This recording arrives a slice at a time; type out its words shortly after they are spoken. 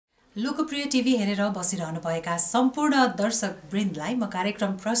लोकप्रिय टिभी हेरेर बसिरहनुभएका सम्पूर्ण दर्शक वृन्दलाई म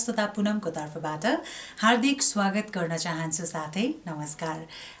कार्यक्रम प्रस्तुता पुनमको तर्फबाट हार्दिक स्वागत गर्न चाहन्छु। साथै नमस्कार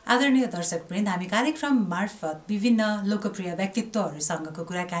आदरणीय दर्शक वृन्द, हामी कार्यक्रम मार्फत विभिन्न लोकप्रिय व्यक्तित्वहरूसँगको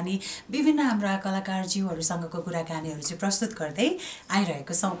कुराकानी, विभिन्न हाम्रा कलाकारज्यूहरूसँगको कुराकानीहरू चाहिँ प्रस्तुत गर्दै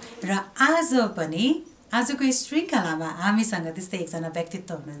आइरहेको छौँ र आज पनि आजको यस श्रृङ्खलामा हामीसँग त्यस्तै एकजना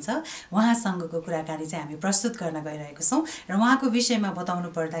व्यक्तित्व हुनुहुन्छ। उहाँसँगको कुराकानी चाहिँ हामी प्रस्तुत गर्न गइरहेको छौँ र उहाँको विषयमा बताउनु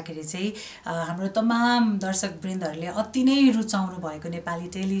पर्दाखेरि चाहिँ हाम्रो तमाम दर्शक वृन्दहरूले अति नै रुचाउनु भएको नेपाली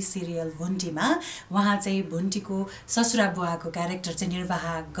टेली सिरियल भुन्टीमा उहाँ चाहिँ भुन्टीको ससुरा बुवाको क्यारेक्टर चाहिँ निर्वाह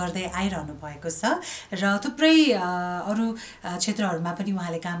गर्दै आइरहनु भएको छ र थुप्रै अरू क्षेत्रहरूमा पनि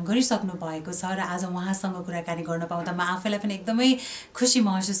उहाँले काम गरिसक्नु भएको छ र आज उहाँसँग कुराकानी गर्न पाउँदा म आफैलाई पनि एकदमै खुसी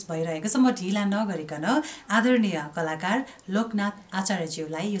महसुस भइरहेको छ। म ढिला नगरिकन आदरणीय कलाकार लोकनाथ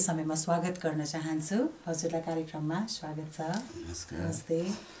आचार्यज्यूलाई यो समयमा स्वागत गर्न चाहन्छु। हजुरलाई कार्यक्रममा स्वागत छ। नमस्ते।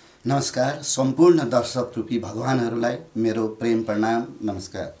 नमस्कार सम्पूर्ण दर्शक रूपी भगवानहरूलाई मेरो प्रेम प्रणाम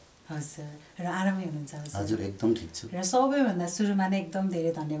नमस्कार। हजुर र आरामै हुनुहुन्छ? हजुर एकदम ठिक छु। र सबैभन्दा सुरुमा नै एकदम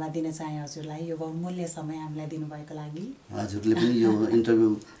धेरै धन्यवाद दिन चाहे हजुरलाई यो बहुमूल्य समय हामीलाई दिनुभएको लागि। हजुरले पनि यो इन्टरभ्यू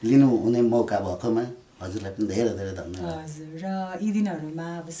लिनु हुने मौका भएकोमा हजुरलाई पनि धेरै धेरै धन्यवाद। हजुर र यी दिनहरूमा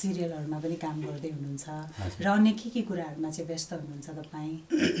अब सिरियलहरूमा पनि काम गर्दै हुनुहुन्छ र अन्य के कुराहरूमा चाहिँ व्यस्त हुनुहुन्छ तपाईँ?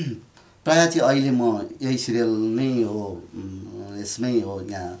 प्रायः चाहिँ अहिले म यही सिरियल नै हो, यसमै हो,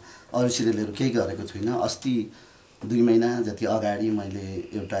 यहाँ अरू सिरियलहरू केही गरेको छुइनँ। अस्ति 2 महिना जति अगाडि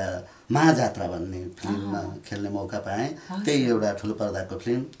मैले एउटा महाजात्रा भन्ने फिल्ममा खेल्ने मौका पाएँ। त्यही एउटा ठुलो पर्दाको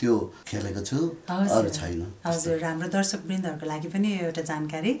फिल्म त्यो खेलेको छु, अरू छैन। हजुर, हाम्रो दर्शक वृन्दहरूको लागि पनि एउटा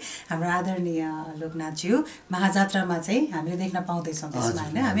जानकारी, हाम्रो आदरणीय लोकनाथज्यू महाजात्रामा चाहिँ हामीले देख्न पाउँदैछौँ त्यसमा,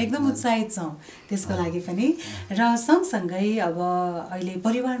 होइन? हामी एकदम उत्साहित छौँ त्यसको लागि पनि। र सँगसँगै अब अहिले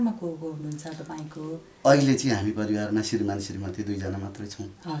परिवारमा को हुनुहुन्छ तपाईँको? अहिले चाहिँ हामी परिवारमा श्रीमान श्रीमती 2 जना मात्रै छौँ।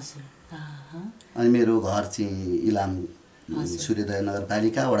 हजुर। अनि मेरो घर चाहिँ इलाम सूर्योदय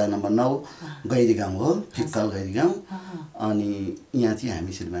नगरपालिका वडा नम्बर 9 गैरी गाउँ हो, फिक्कल गैरी गाउँ। अनि यहाँ चाहिँ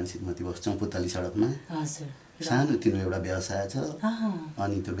हामी श्रीमान श्रीमती बस्छौँ पुतली सडकमा। सानो तिनो एउटा व्यवसाय छ।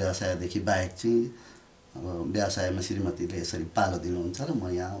 अनि त्यो व्यवसायदेखि बाहेक चाहिँ अब व्यवसायमा श्रीमतीले यसरी पालो दिनुहुन्छ र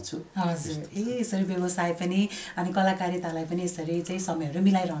म यहाँ आउँछु। हजुर, यसरी व्यवसाय पनि अनि कलाकारितालाई पनि यसरी चाहिँ समयहरू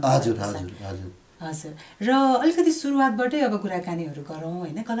मिलाइरहनु। हजुर हजुर हजुर हजुर। र अलिकति सुरुवातबाटै अब कुराकानीहरू गरौँ,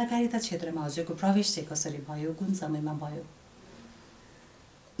 होइन? कलाकारिता क्षेत्रमा हजुरको प्रवेश चाहिँ कसरी भयो, कुन समयमा भयो?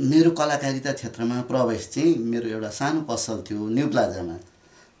 मेरो कलाकारिता क्षेत्रमा प्रवेश चाहिँ मेरो एउटा सानो पसल थियो न्यू प्लाजामा,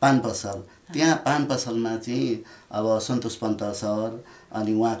 पान पसल। त्यहाँ पान पसलमा चाहिँ अब सन्तोष पन्त सर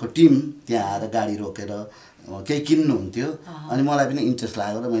अनि उहाँको टिम त्यहाँ आएर गाडी रोकेर केही किन्नुहुन्थ्यो। अनि मलाई पनि इन्ट्रेस्ट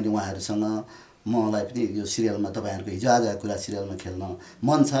लाग्यो र मैले उहाँहरूसँग मलाई पनि यो सिरियलमा तपाईँहरूको हिजो आज कुरा सिरियलमा खेल्न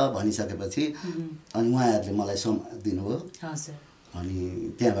मन छ भनिसकेपछि अनि उहाँहरूले मलाई दिनुभयो। हजुर। अनि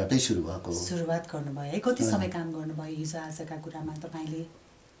त्यहाँबाटै सुरु भएको। सुरुवात गर्नुभयो है? कति समय काम गर्नुभयो हिजो आजका कुरामा तपाईँले?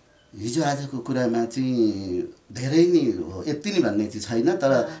 हिजो आजको कुरामा चाहिँ धेरै नै हो, यति नै भन्ने चाहिँ छैन,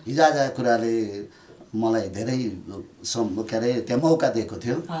 तर हिजो आजको कुराले मलाई धेरै के अरे त्यहाँ मौका दिएको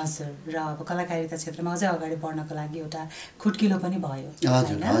थियो। हजुर। र अब कलाकारिता क्षेत्रमा अझै अगाडि बढ्नको लागि एउटा खुट्किलो पनि भयो।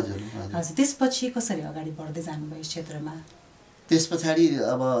 हजुर हजुर हजुर। त्यसपछि कसरी अगाडि बढ्दै जानुभयो यस क्षेत्रमा? त्यस पछाडि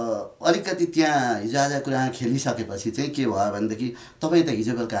अब अलिकति त्यहाँ हिजो आज कुरा खेलिसकेपछि चाहिँ के भयो भनेदेखि तपाईँ त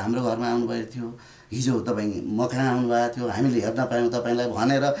हिजो बेलुका हाम्रो घरमा आउनुभएको थियो, हिजो तपाईँ म कहाँ आउनुभएको थियो, हामीले हेर्न पायौँ तपाईँलाई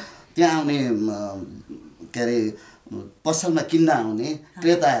भनेर त्यहाँ आउने के अरे पसलमा किन्न आउने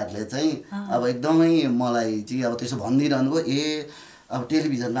क्रेताहरूले चाहिँ अब एकदमै मलाई चाहिँ अब त्यसो भनिदिइरहनु भयो। अब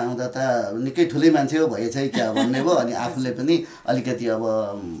टेलिभिजनमा आउँदा त निकै ठुलै मान्छे हो भएछ क्या भन्ने भयो। अनि आफूले पनि अलिकति अब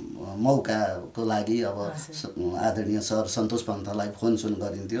मौकाको लागि अब आदरणीय सर सन्तोष पन्तलाई फोन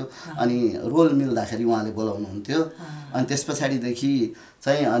गरिन्थ्यो। अनि रोल मिल्दाखेरि उहाँले बोलाउनुहुन्थ्यो। अनि त्यस पछाडिदेखि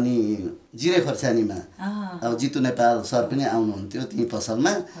चाहिँ अनि जिरे खोर्सानीमा अब जितु नेपाल सर पनि आउनुहुन्थ्यो त्यही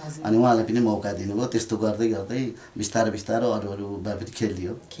पसलमा। अनि उहाँले पनि मौका दिनुभयो। त्यस्तो गर्दै गर्दै बिस्तारै बिस्तारै अरूहरूमा पनि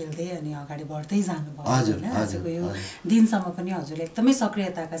खेलियो, खेल्दै अनि अगाडि बढ्दै जानुभयो। हजुर आजको यो दिनसम्म पनि हजुरले एकदमै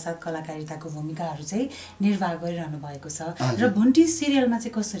सक्रियताका साथ कलाकारिताको भूमिकाहरू चाहिँ निर्वाह गरिरहनु भएको छ। र भुन्टी सिरियलमा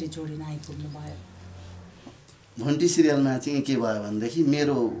चाहिँ कसरी जोडिन आइपुग्नु भयो? भुन्टी सिरियलमा चाहिँ के भयो भनेदेखि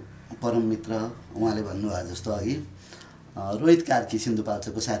मेरो परम मित्र उहाँले भन्नुभयो जस्तो अघि रोहित कार्की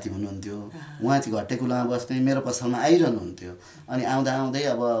सिन्धुपाल्चोकको साथी हुनुहुन्थ्यो। उहाँ चाहिँ घट्टेकुलामा बस्ने मेरो पसलमा आइरहनुहुन्थ्यो। अनि आउँदा आउँदै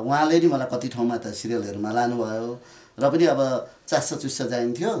अब उहाँले नि मलाई कति ठाउँमा त सिरियलहरूमा लानुभयो र पनि अब चास्सो चुस्सो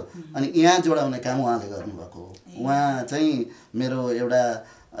जाइन्थ्यो। अनि यहाँ जोडाउने काम उहाँले गर्नुभएको। उहाँ चाहिँ मेरो एउटा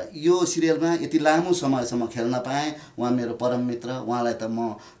यो सिरियलमा यति लामो समयसम्म खेल्न पाएँ। उहाँ मेरो परम मित्र, उहाँलाई त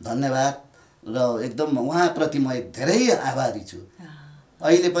म धन्यवाद र एकदम उहाँप्रति म धेरै आभारी छु।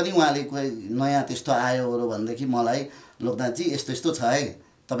 अहिले पनि उहाँले कोही नयाँ त्यस्तो आयो भनेदेखि मलाई लोकनाथजी यस्तो यस्तो छ है,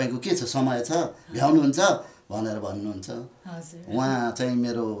 तपाईँको के छ समय छ भ्याउनुहुन्छ भनेर भन्नुहुन्छ। उहाँ चाहिँ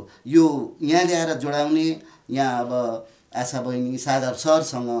मेरो यो यहाँ ल्याएर जोडाउने यहाँ अब आशा बहिनी सागर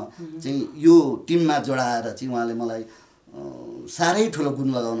सरसँग चाहिँ यो टिममा जोडाएर चाहिँ उहाँले मलाई साह्रै ठुलो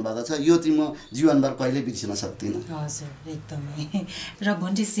गुण लगाउनु भएको छ। यो चाहिँ म जीवनभर कहिल्यै बिर्सिन सक्दिनँ। हजुर एकदमै। र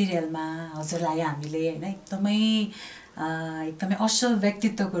भुन्टी सिरियलमा हजुरलाई हामीले होइन एकदमै असल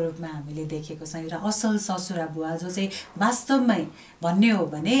व्यक्तित्वको रूपमा हामीले देखेको छौँ र असल ससुरा बुवा जो चाहिँ वास्तवमै भन्ने हो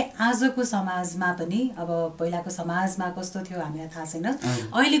भने आजको समाजमा पनि अब पहिलाको समाजमा कस्तो थियो हामीलाई थाहा छैन,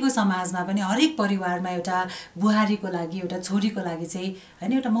 अहिलेको समाजमा पनि हरेक परिवारमा एउटा बुहारीको लागि एउटा छोरीको लागि चाहिँ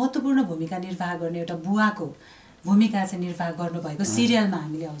होइन एउटा महत्त्वपूर्ण भूमिका निर्वाह गर्ने एउटा बुवाको भूमिका चाहिँ निर्वाह गर्नुभएको सिरियलमा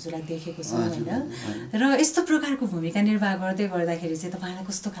हामीले हजुरलाई देखेको छौँ होइन। र यस्तो प्रकारको भूमिका निर्वाह गर्दै गर्दाखेरि चाहिँ तपाईँलाई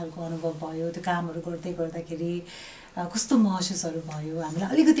कस्तो खालको अनुभव भयो, त्यो कामहरू गर्दै गर्दाखेरि कस्तो महसुसहरू भयो, हामीलाई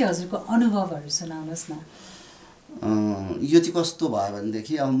अलिकति हजुरको अनुभवहरू सुनाउनुहोस् न। यो चाहिँ कस्तो भयो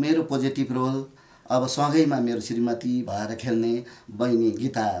भनेदेखि अब मेरो पोजिटिभ रोल अब सँगैमा मेरो श्रीमती भएर खेल्ने बहिनी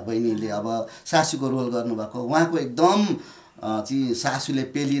गीता बहिनीले अब सासूको रोल गर्नुभएको, उहाँको एकदम चाहिँ सासूले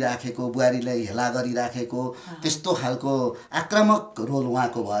पेलिराखेको बुहारीलाई हेला गरिराखेको त्यस्तो खालको आक्रामक रोल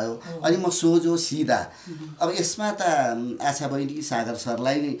उहाँको भयो। अनि म सोझो सिधा अब यसमा त आशा बहिनी सागर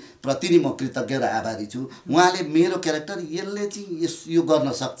सरलाई प्रति नै म कृतज्ञ र आभारी छु। उहाँले मेरो क्यारेक्टर यसले चाहिँ यो गर्न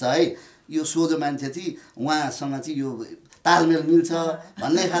सक्छ है, यो सोझो मान्छे चाहिँ उहाँसँग चाहिँ यो तालमेल मिल्छ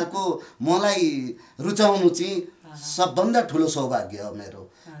भन्ने खालको मलाई रुचाउनु चाहिँ सबभन्दा ठुलो सौभाग्य हो मेरो।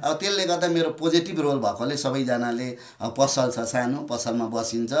 अब त्यसले गर्दा मेरो पोजिटिभ रोल भएकोले सबैजनाले पसल छ सानो पसलमा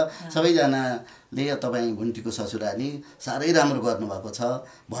बसिन्छ सबैजनाले तपाईँ भुन्टीको ससुराली साह्रै राम्रो गर्नुभएको छ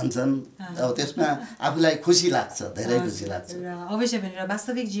भन्छन्। अब त्यसमा आफूलाई खुसी लाग्छ, धेरै खुसी लाग्छ। र अवश्य पनि र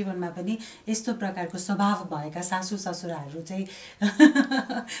वास्तविक जीवनमा पनि यस्तो प्रकारको स्वभाव भएका सासू ससुराहरू चाहिँ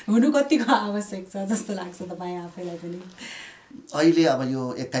हुनु कतिको आवश्यक छ जस्तो लाग्छ तपाईँ आफैलाई पनि? अहिले अब यो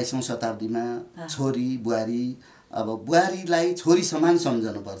 21औं शताब्दीमा छोरी बुहारी अब बुहारीलाई छोरी समान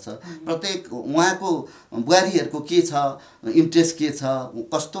सम्झनुपर्छ। प्रत्येक उहाँको बुहारीहरूको के छ इन्ट्रेस्ट के छ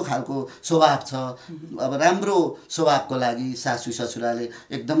कस्तो खालको स्वभाव छ, अब राम्रो स्वभावको लागि सासू ससुराले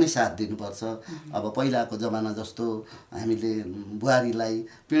एकदमै साथ दिनुपर्छ। अब पहिलाको जमाना जस्तो हामीले बुहारीलाई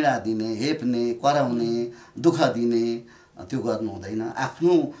पीडा दिने हेप्ने कराउने दुःख दिने त्यो गर्नु हुँदैन।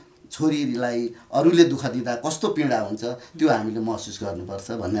 आफ्नो छोरीलाई अरूले दुःख दिँदा कस्तो पीडा हुन्छ त्यो हामीले महसुस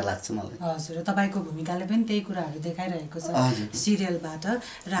गर्नुपर्छ भन्ने लाग्छ मलाई। हजुर, तपाईँको भूमिकाले पनि त्यही कुराहरू देखाइरहेको छ सिरियलबाट।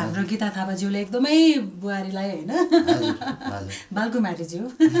 र हाम्रो गीता थापाज्यूले एकदमै बुहारीलाई होइन बालकुमारीज्यू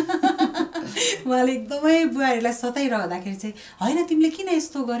उहाँले एकदमै बुहारीलाई सताइरहँदाखेरि चाहिँ होइन तिमीले किन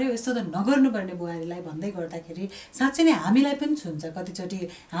यस्तो गर्यौ, यस्तो त नगर्नुपर्ने बुहारीलाई भन्दै गर्दाखेरि साँच्चै नै हामीलाई पनि छुन्छ। कतिचोटि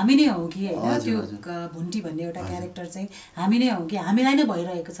हामी नै हौँ कि होइन त्यो भुन्टी भन्ने एउटा क्यारेक्टर चाहिँ हामी नै हौँ कि हामीलाई नै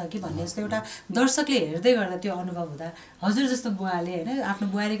भइरहेको छ कि भन्ने जस्तो एउटा दर्शकले हेर्दै गर्दा त्यो अनुभव हुँदा हजुर जस्तो बुवाले होइन आफ्नो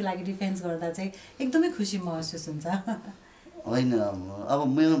बुहारीको लागि डिफेन्स गर्दा चाहिँ एकदमै खुसी महसुस हुन्छ। होइन अब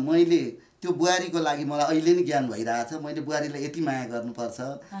मैले त्यो बुहारीको लागि मलाई अहिले नै ज्ञान भइरहेछ, मैले बुहारीलाई यति माया गर्नुपर्छ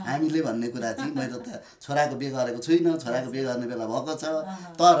हामीले भन्ने कुरा चाहिँ मैले त छोराको बिहे गरेको छुइनँ, छोराको बिहे गर्ने बेला भएको छ।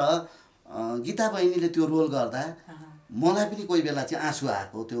 तर गीता बहिनीले त्यो रोल गर्दा मलाई पनि कोही बेला चाहिँ आँसु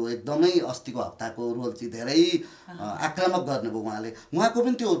आएको। त्यो एकदमै अस्तिको हप्ताको रोल चाहिँ धेरै आक्रामक गर्नुभयो उहाँले। उहाँको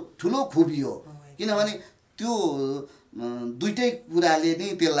पनि त्यो ठुलो खुबी हो, किनभने त्यो दुइटै कुराले नै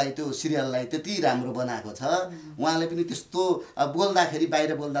त्यसलाई त्यो सिरियललाई त्यति राम्रो बनाएको छ। उहाँले पनि त्यस्तो बोल्दाखेरि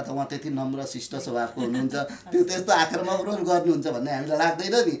बाहिर बोल्दा त उहाँ त्यति नम्र शिष्ट स्वभावको हुनुहुन्छ, त्यो त्यस्तो आक्रामक रोल गर्नुहुन्छ भन्ने हामीलाई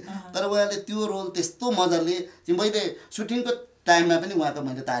लाग्दैन नि। तर उहाँले त्यो रोल त्यस्तो मजाले चाहिँ मैले सुटिङको टाइममा पनि उहाँको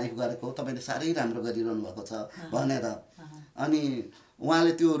मैले तारिफ गरेको, तपाईँले साह्रै राम्रो गरिरहनु भएको छ भनेर। अनि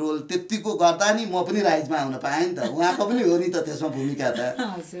उहाँले त्यो रोल त्यत्तिको गर्दा नि म पनि राइजमा आउन पाएँ नि त, उहाँको पनि हो नि त त्यसमा भूमिका त।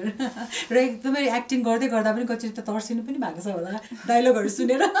 हजुर, र एकदमै एक्टिङ गर्दै गर्दा पनि कतिचोटि त तर्सिनु पनि भएको छ होला डायलगहरू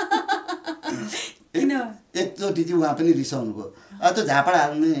सुनेर। किन एकचोटि चाहिँ उहाँ पनि रिसाउनु भयो, त्यो झापड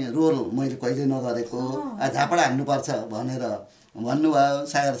हाल्ने रोल मैले कहिले नगरेको, झापड हान्नुपर्छ भनेर भन्नुभयो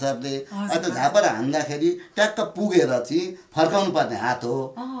सागर सरले। त्यो झापड हान्दाखेरि ट्याक्क पुगेर चाहिँ फर्काउनु पर्ने हात हो,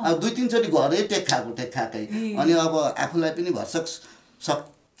 अब 2-3 चोटि घरै टेक्खाकै। अनि अब आफूलाई पनि भर्सक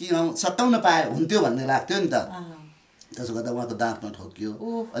सताउन पाए हुन्थ्यो भन्ने लाग्थ्यो नि त। त्यसो गर्दा उहाँको दाँतमा ठोकियो,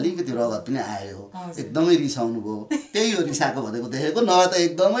 अलिकति रगत पनि आयो, एकदमै रिसाउनु भयो। त्यही हो रिसाएको भनेको देखेको, नभए त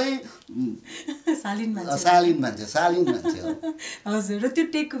एकदमै शालीन मान्छे हो। हजुर, र त्यो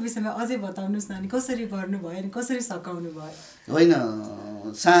टेकको विषयमा अझै बताउनुहोस् न, अनि कसरी गर्नुभयो अनि कसरी सकाउनु भयो? होइन,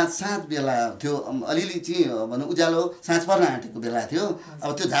 साँझ बेला थियो, अलिअलि चाहिँ भनौँ उज्यालो साँझ पर्न आँटेको बेला थियो। अब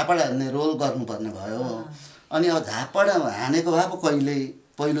त्यो झापड हान्ने रोल गर्नुपर्ने भयो। अनि अब झापड हानेको भए पो कहिले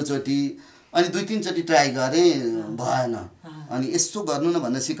पहिलोचोटि अनि 2-3 चोटि ट्राई गरेँ भएन अनि यसो गर्नु न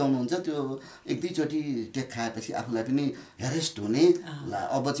भनेर सिकाउनुहुन्छ त्यो 1-2 चोटि टेक खाएपछि आफूलाई पनि हेरेस्ट हुने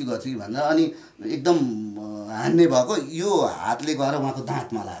अब चाहिँ गर्छु कि भनेर अनि एकदम हान्ने भएको यो हातले गएर उहाँको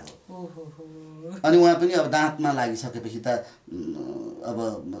दाँतमा लाग्यो अनि उहाँ पनि अब दाँतमा लागिसकेपछि त अब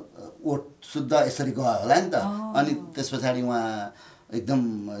ओठ शुद्ध यसरी गयो होला नि त अनि त्यस पछाडि उहाँ एकदम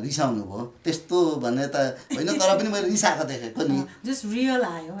रिसाउनु भयो त्यस्तो भने त होइन तर पनि मैले रिसाएको देखेको नि जस्ट रियल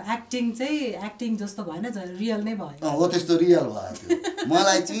आयो एक्टिङ जस्तो भएन रियल नै भयो हो त्यस्तो रियल भयो त्यो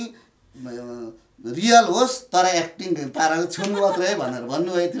मलाई चाहिँ रियल होस् तर एक्टिङ पाराले छुनु मात्रै भनेर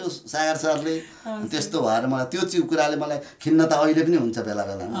भन्नुभएको थियो सागर सरले त्यस्तो भएर मलाई त्यो चाहिँ कुराले मलाई खिन्नता अहिले पनि हुन्छ बेला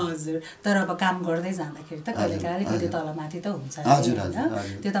बेलामा हजुर तर अब काम गर्दै जाँदाखेरि त कहिलेकाहीँ अलिकति तलमाथि त हुन्छ हजुर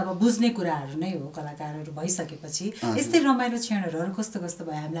त्यो त अब बुझ्ने कुराहरू नै हो कलाकारहरू भइसकेपछि यस्तै रमाइलो क्षणहरू कस्तो कस्तो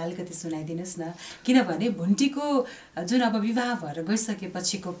भयो हामीलाई अलिकति सुनाइदिनुहोस् न किनभने भुन्टीको जुन अब विवाह भएर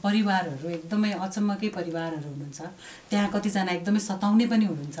गइसकेपछिको परिवारहरू एकदमै अचम्मकै परिवारहरू हुनुहुन्छ त्यहाँ कतिजना एकदमै सताउने पनि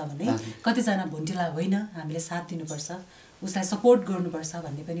हुनुहुन्छ भने कतिजना भुन्टीलाई होइन हामीले साथ दिनुपर्छ उसलाई सपोर्ट गर्नुपर्छ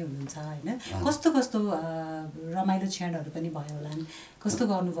भन्ने पनि हुनुहुन्छ होइन कस्तो कस्तो रमाइलो क्षणहरू पनि भयो होला नि कस्तो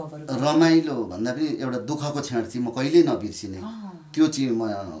अनुभवहरू रमाइलो भन्दा पनि एउटा दुःखको क्षण चाहिँ म कहिल्यै नबिर्सिने त्यो चाहिँ म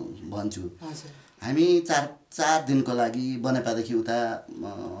भन्छु हामी 4 दिनको लागि बनेपादेखि उता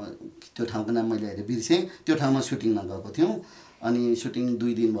त्यो ठाउँको नाम मैले अहिले बिर्सेँ त्यो ठाउँमा सुटिङमा गएको थियौँ अनि सुटिङ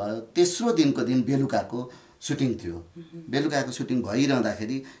 2 दिन भयो तेस्रो दिनको दिन बेलुकाको सुटिङ थियो बेलुकाको सुटिङ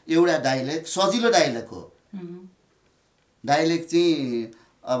भइरहँदाखेरि एउटा डाइलेक्ट सजिलो डाइलेक्ट हो डाइलेक्ट चाहिँ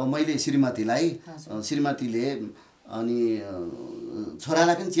अब मैले श्रीमतीले अनि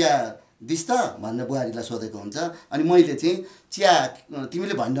छोरालाई पनि चिया दिस् त भनेर बुहारीलाई सोधेको हुन्छ अनि मैले चाहिँ चिया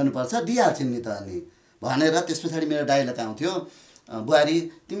तिमीले भनिरहनुपर्छ दिइहाल्छन् नि त अनि भनेर त्यस पछाडि मेरो डाइलेक्ट आउँथ्यो बुहारी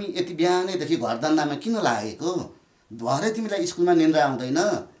तिमी यति बिहानैदेखि घरधन्दामा किन लागेको भरे तिमीलाई स्कुलमा निन्द्रा आउँदैन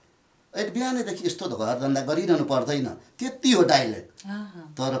यति बिहानैदेखि यस्तो घरधन्दा गरिरहनु पर्दैन त्यति हो डाइलेक्ट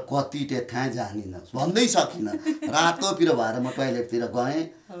तर कति टेक खाएँ जानिनँ भन्दै सकिनँ रातो पिरो भएर म टोइलेटतिर गएँ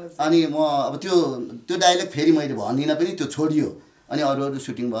अनि म अब त्यो डाइलेक्ट फेरि मैले भनिनँ पनि त्यो छोडियो अनि अरू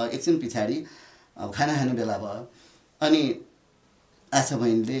सुटिङ भयो एकछिन पछाडि अब खाना खाने बेला भयो अनि आशा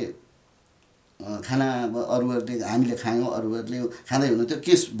बहिनीले खाना अरूहरूले हामीले खायौँ अरूहरूले खाँदै हुनुहुन्थ्यो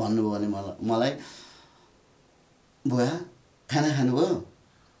के भन्नुभयो भने मलाई बुवा खाना खानुभयो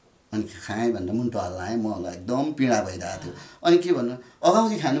अनि खाएँ भनेर मुन्टो हल्लाएँ मलाई एकदम पीडा भइरहेको थियो अनि के भन्नु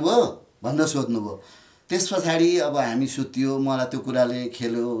अगाउँदै खानुभयो भनेर सोध्नुभयो त्यस पछाडि अब हामी सुत्यो मलाई त्यो कुराले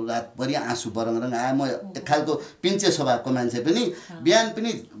खेल्यो रातभरि आँसु बरङरङ आयो म एक खालको पिन्चे स्वभावको मान्छे पनि बिहान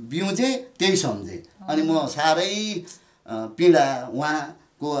पनि बिउजेँ त्यही सम्झेँ अनि म साह्रै पीडा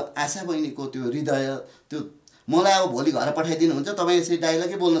उहाँको आशा बहिनीको त्यो हृदय त्यो मलाई अब भोलि घर पठाइदिनुहुन्छ तपाईँ यसरी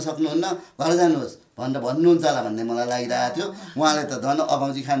डाइलगै बोल्न सक्नुहुन्न घर जानुहोस् भनेर भन्नुहुन्छ होला भन्ने मलाई लागिरहेको थियो उहाँले त धन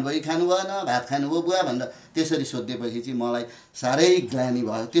अगाउँची खानु भएन भात खानुभयो बुवा भनेर त्यसरी सोधिदिएपछि चाहिँ मलाई साह्रै ग्लानी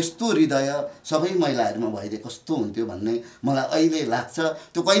भयो त्यस्तो हृदय सबै महिलाहरूमा भइदिए कस्तो हुन्थ्यो भन्ने मलाई अहिले लाग्छ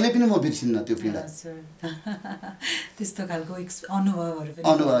त्यो कहिले पनि म बिर्सिन्न त्यो पीडा त्यस्तो खालको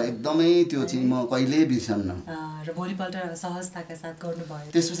अनुभव एकदमै त्यो चाहिँ म कहिल्यै बिर्सन्न र भोलिपल्ट सहजताका साथ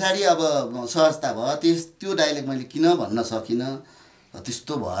गर्नुभयो त्यस पछाडि अब सहजता भयो त्यो डाइलेक्ट मैले किन भन्न सकिनँ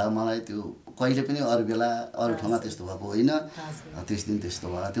त्यस्तो भयो मलाई त्यो कहिले पनि अरू बेला अरू ठाउँमा त्यस्तो भएको होइन त्यस दिन त्यस्तो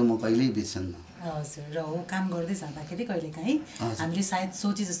भयो त्यो म कहिल्यै बिर्सन्न हजुर र हो काम गर्दै जाँदाखेरि कहिलेकाहीँ हामीले सायद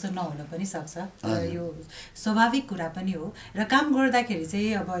सोचे जस्तो नहुन पनि सक्छ यो स्वाभाविक कुरा पनि हो र काम गर्दाखेरि चाहिँ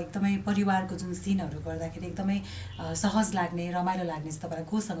अब एकदमै परिवारको जुन सिनहरू गर्दाखेरि एकदमै सहज लाग्ने रमाइलो लाग्ने चाहिँ तपाईँलाई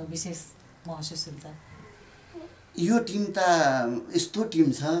कोसँग विशेष महसुस हुन्छ यो टिम त यस्तो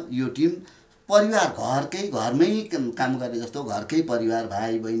टिम छ यो टिम परिवार घरमै काम गरे जस्तो घरकै परिवार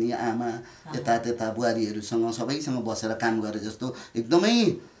भाइ बहिनी आमा यता त्यता बुहारीहरूसँग सबैसँग बसेर काम गरे जस्तो एकदमै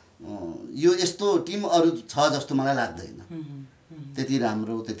यो यस्तो टिम अरू छ जस्तो मलाई लाग्दैन त्यति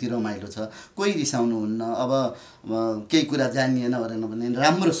राम्रो त्यति रमाइलो छ कोही रिसाउनुहुन्न अब केही कुरा जानिएन भने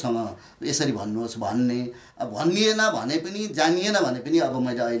राम्रोसँग यसरी भन्नुहोस् भन्ने अब भनिएन भने पनि जानिएन भने पनि अब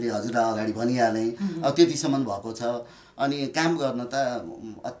मैले अहिले हजुरलाई अगाडि भनिहालेँ अब त्यतिसम्म भएको छ अनि काम गर्न त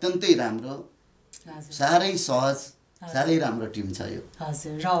अत्यन्तै राम्रो साह्रै सहज साह्रै राम्रो टिम छ यो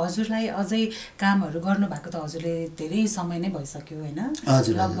हजुर र हजुरलाई अझै कामहरू गर्नुभएको त हजुरले धेरै समय नै भइसक्यो होइन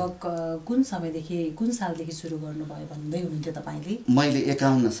लगभग कुन समयदेखि कुन सालदेखि सुरु गर्नुभयो भन्दै हुनुहुन्थ्यो तपाईँले मैले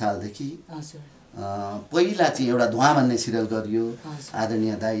 51 सालदेखि हजुर पहिला चाहिँ एउटा धुवा भन्ने सिरियल गरियो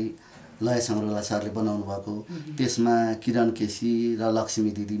आदरणीय दाई लय सङ्ग्रौला सरले बनाउनु भएको। त्यसमा किरण केसी र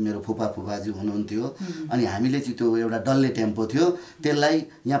लक्ष्मी दिदी मेरो फुपाजू हुनुहुन्थ्यो। अनि हामीले चाहिँ त्यो एउटा डल्ले टेम्पो थियो, त्यसलाई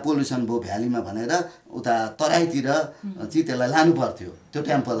यहाँ पोल्युसन भयो भ्यालीमा भनेर उता तराईतिर चाहिँ त्यसलाई लानु पर्थ्यो, त्यो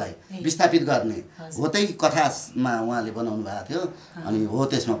टेम्पोलाई विस्थापित गर्ने हो, त्यही कथामा उहाँले बनाउनु भएको थियो। अनि हो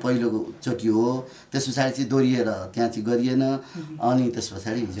त्यसमा पहिलोचोटि हो, त्यस पछाडि चाहिँ दोहोरिएर त्यहाँ चाहिँ गरिएन। अनि त्यस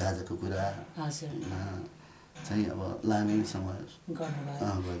पछाडि हिजो आजको कुरा चाहिँ अब लामै समय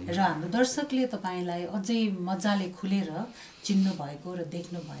गर्नुभयो। र हाम्रो दर्शकले तपाईँलाई अझै मजाले खुलेर चिन्नु भएको र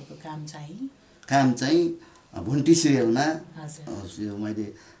देख्नु भएको काम चाहिँ भुन्टी सिरियलमा यो मैले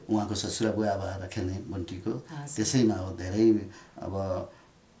उहाँको ससुरा बुवा भएर खेल्ने भुन्टीको, त्यसैमा अब धेरै अब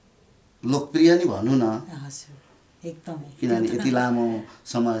लोकप्रिय नै भनौँ न, एकदमै किनभने यति लामो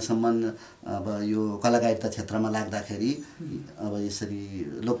समयसम्म अब यो कलाकारिता क्षेत्रमा लाग्दाखेरि अब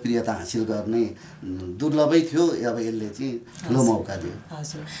यसरी लोकप्रियता हासिल गर्ने दुर्लभै थियो। अब यसले चाहिँ ठुलो मौका दियो।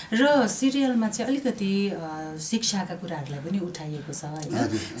 हजुर। र सिरियलमा चाहिँ अलिकति शिक्षाका कुराहरूलाई पनि उठाइएको छ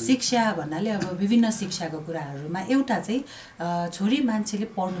होइन। शिक्षा भन्नाले अब विभिन्न शिक्षाको कुराहरूमा एउटा चाहिँ छोरी मान्छेले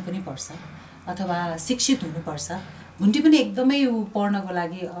पढ्नु पनि पर्छ अथवा शिक्षित हुनुपर्छ। भुन्टी पनि एकदमै पढ्नको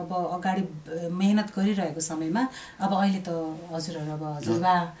लागि अब अगाडि मेहनत गरिरहेको समयमा अब अहिले त हजुरहरू अब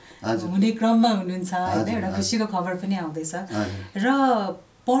हजुरबा हुने क्रममा हुनुहुन्छ होइन, एउटा खुसीको खबर पनि आउँदैछ। र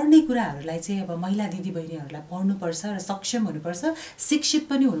पढ्ने कुराहरूलाई चाहिँ अब महिला दिदीबहिनीहरूलाई पढ्नुपर्छ र सक्षम हुनुपर्छ, शिक्षित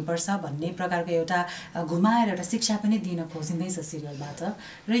पनि हुनुपर्छ भन्ने प्रकारको एउटा घुमाएर एउटा शिक्षा पनि दिन खोजिँदैछ सिरियलबाट।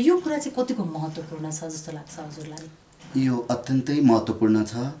 र यो कुरा चाहिँ कतिको महत्त्वपूर्ण छ जस्तो लाग्छ हजुरलाई? यो अत्यन्तै महत्त्वपूर्ण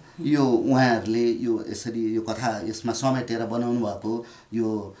छ। यो उहाँहरूले यो यसरी यो कथा यसमा समेटेर बनाउनु भएको, यो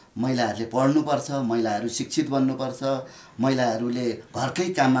महिलाहरूले पढ्नुपर्छ, महिलाहरू शिक्षित बन्नुपर्छ, महिलाहरूले घरकै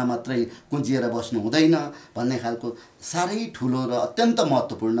काममा मात्रै कुँजिएर बस्नु हुँदैन भन्ने खालको साह्रै ठुलो र अत्यन्त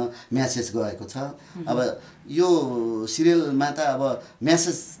महत्त्वपूर्ण म्यासेज गएको छ। अब यो सिरियलमा त अब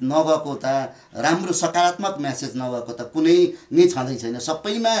म्यासेज नगएको त, राम्रो सकारात्मक म्यासेज नगएको त कुनै नै छँदै छैन।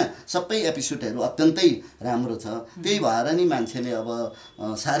 सबै एपिसोडहरू अत्यन्तै राम्रो छ। त्यही भएर नि मान्छेले अब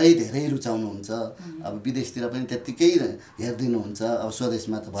साह्रै धेरै रुचाउनुहुन्छ। अब विदेशतिर पनि त्यत्तिकै हेरिदिनुहुन्छ, अब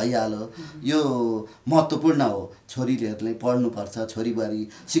स्वदेशमा त भइहाल्यो। यो महत्त्वपूर्ण हो, छोरीहरूले पढ्नुपर्छ, छोरीबुहारी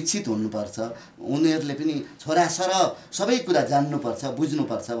शिक्षित हुनुपर्छ, उनीहरूले पनि छोराछोरा सबै कुरा जान्नुपर्छ,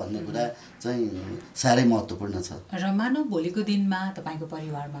 बुझ्नुपर्छ भन्ने कुरा चाहिँ साह्रै महत्त्वपूर्ण छ। र मानव भोलिको दिनमा तपाईँको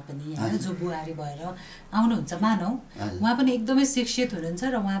परिवारमा पनि होइन, जो बुहारी भएर आउनुहुन्छ मानव, उहाँ पनि एकदमै शिक्षित हुनुहुन्छ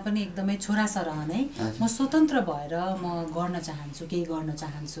र उहाँ पनि एकदमै छोराछोरा नै म स्वतन्त्र भएर म गर्न चाहन्छु, केही गर्न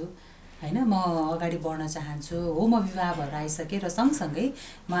चाहन्छु होइन, म अगाडि बढ्न चाहन्छु हो, म विवाह भएर आइसकेँ र सँगसँगै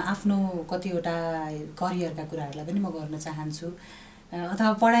म आफ्नो कतिवटा करियरका कुराहरूलाई पनि म गर्न चाहन्छु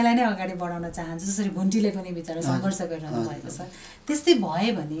अथवा पढाइलाई नै अगाडि बढाउन चाहन्छु, जसरी भुन्टीले पनि बिचरा सङ्घर्ष गरिरहनु भएको छ। त्यस्तै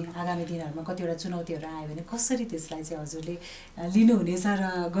भयो भने आगामी दिनहरूमा कतिवटा चुनौतीहरू आयो भने कसरी त्यसलाई चाहिँ हजुरले लिनुहुनेछ र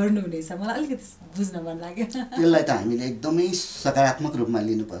गर्नुहुनेछ, मलाई अलिकति बुझ्न मन लाग्यो। त्यसलाई त हामीले एकदमै सकारात्मक रूपमा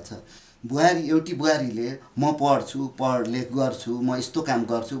लिनुपर्छ। एउटी बुहारीले म पढ्छु, लेख गर्छु, म यस्तो काम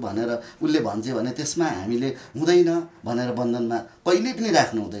गर्छु भनेर उसले भन्छ भने त्यसमा हामीले हुँदैन भनेर बन्धनमा कहिल्यै पनि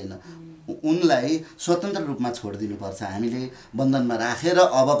राख्नु हुँदैन। उनलाई स्वतन्त्र रूपमा छोडिदिनुपर्छ। हामीले बन्धनमा राखेर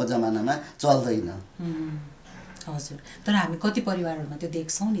अबको जमानामा चल्दैन। हजुर। तर हामी कति परिवारहरूमा त्यो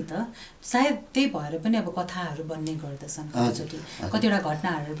देख्छौँ नि त, सायद त्यही भएर पनि अब कथाहरू बन्ने गर्दछन् कतिचोटि, कतिवटा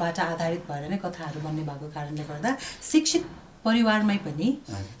घटनाहरूबाट आधारित भएर नै कथाहरू बन्ने भएको कारणले गर्दा शिक्षित परिवारमै पनि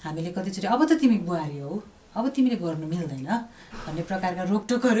हामीले कतिचोटि अब त तिमी बुहारी हौ, अब तिमीले गर्नु मिल्दैन भन्ने प्रकारका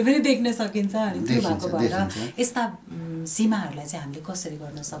रोकटोकहरू पनि देख्न सकिन्छ। अनि त्यो भएको भएर यस्ता सीमाहरूलाई चाहिँ हामीले कसरी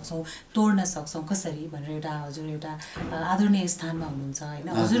गर्न सक्छौँ, तोड्न सक्छौँ कसरी भनेर हजुर एउटा आदरणीय स्थानमा हुनुहुन्छ होइन,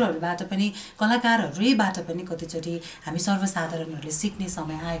 हजुरहरूबाट पनि कलाकारहरूबाट पनि कतिचोटि हामी सर्वसाधारणहरूले सिक्ने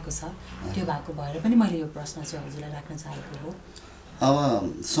समय आएको छ। त्यो भएको भएर पनि मैले यो प्रश्न चाहिँ हजुरलाई राख्न चाहेको हो।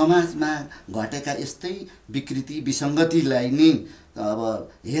 अब समाजमा घटेका यस्तै विकृति विसङ्गतिलाई नि अब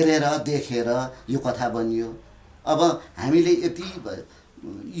हेरेर देखेर यो कथा बनियो। अब हामीले यति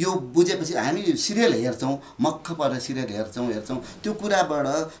यो बुझेपछि हामी सिरियल हेर्छौँ, मक्ख परेर सिरियल हेर्छौँ, त्यो कुराबाट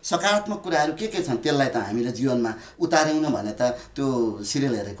सकारात्मक कुराहरू के छन् त्यसलाई त हामीले जीवनमा उतार्यौँ भने त त्यो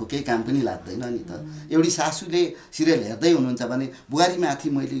सिरियल हेरेको केही काम पनि लाग्दैन नि त। एउटी सासूले सिरियल हेर्दै हुनुहुन्छ भने बुहारीमाथि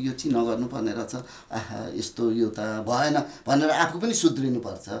मैले यो चाहिँ नगर्नुपर्ने रहेछ, आहा यस्तो यो त भएन भनेर आफू पनि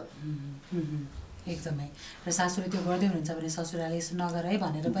सुध्रिनुपर्छ। एकदमै। र सासूले त्यो गर्दै हुनुहुन्छ भने ससुराले यसो नगर है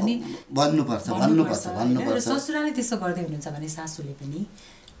भनेर पनि भन्नुपर्छ। र ससुराले त्यसो गर्दै हुनुहुन्छ भने सासूले पनि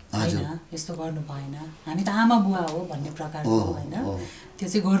होइन यस्तो गर्नु भएन, हामी त आमा बुवा हो भन्ने प्रकारको होइन, त्यो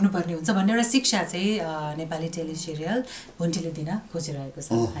चाहिँ गर्नुपर्ने हुन्छ भन्ने एउटा शिक्षा चाहिँ नेपाली टेलिसिरियल भुन्टीले दिन खोजिरहेको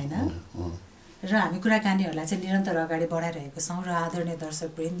छ होइन। र हामी कुराकानीहरूलाई चाहिँ निरन्तर अगाडि बढाइरहेको छौँ र आदरणीय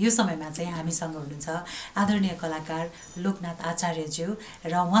दर्शकवृन्द यो समयमा चाहिँ हामीसँग हुनुहुन्छ आदरणीय कलाकार लोकनाथ आचार्यज्यू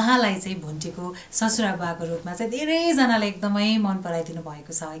र उहाँलाई चाहिँ भुन्टीको ससुराबुवाको रूपमा चाहिँ धेरैजनाले एकदमै मन पराइदिनु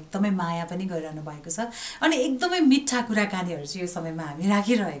भएको छ, एकदमै माया पनि गरिरहनु भएको छ अनि एकदमै मिठा कुराकानीहरू चाहिँ यो समयमा हामी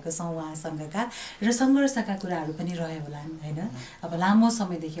राखिरहेको छौँ उहाँसँगका र सङ्घर्षका कुराहरू पनि रह्यो होला होइन। अब लामो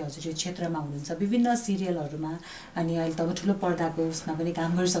समयदेखि हजुर यो क्षेत्रमा हुनुहुन्छ, विभिन्न सिरियलहरूमा अनि अहिले त अब ठुलो पर्दाको उसमा पनि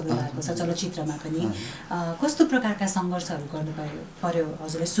काम गरिसक्नु भएको छ, चलचित्रमा पनि। कस्तो प्रकारका सङ्घर्षहरू गर्नु पर्यो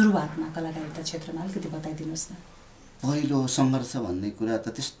हजुरले सुरुवातमा कलाकारिता क्षेत्रमा अलिकति बताइदिनुहोस् न। पहिलो सङ्घर्ष भन्ने कुरा त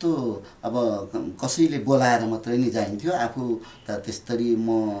त्यस्तो अब कसैले बोलाएर मात्रै नि जाइन्थ्यो, आफू त त्यसरी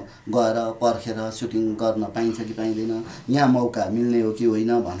म गएर पर्खेर सुटिङ गर्न पाइन्छ कि पाइँदैन, यहाँ मौका मिल्ने हो कि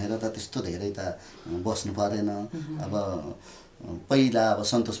होइन भनेर त त्यस्तो धेरै त बस्नु परेन। अब पहिला अब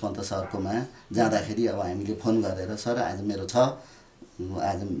सन्तोष पन्त सरकोमा जाँदाखेरि अब हामीले फोन गरेर सर आज मेरो छ,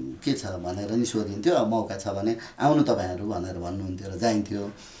 आज के छ भनेर नि सोधिन्थ्यो, अब मौका छ भने आउनु तपाईँहरू भनेर भन्नुहुन्थ्यो र जाइन्थ्यो।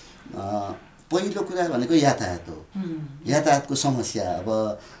 पहिलो कुरा भनेको यातायात हो, यातायातको समस्या। अब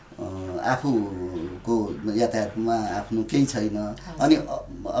आफूको यातायातमा आफ्नो केही छैन अनि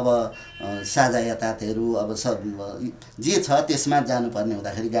अब साझा यातायातहरू अब जे छ त्यसमा जानुपर्ने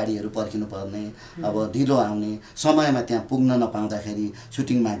हुँदाखेरि गाडीहरू पर्खिनु पर्ने, अब ढिलो आउने, समयमा त्यहाँ पुग्न नपाउँदाखेरि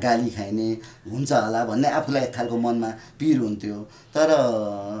सुटिङमा गाली खाइने हुन्छ होला भन्ने आफूलाई एक खालको मनमा पिर हुन्थ्यो। तर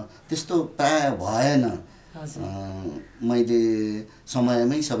त्यस्तो प्राय भएन, मैले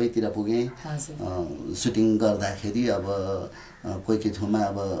समयमै सबैतिर पुगेँ। सुटिङ गर्दाखेरि अब कोही ठाउँमा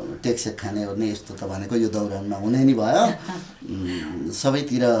अब टेक्सेक खाने ओर्ने यस्तो त भनेको यो दौरानमा हुने नि भयो,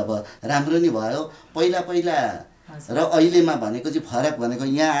 सबैतिर अब राम्रो नि भयो पहिला पहिला। र अहिलेमा भनेको चाहिँ फरक भनेको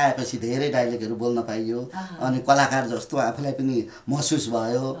यहाँ आएपछि धेरै डाइलेक्टहरू बोल्न पाइयो अनि कलाकार जस्तो आफूलाई पनि महसुस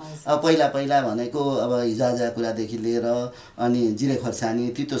भयो। अब पहिला पहिला भनेको अब हिजोआज कुरादेखि लिएर अनि जिरे खोर्सानी,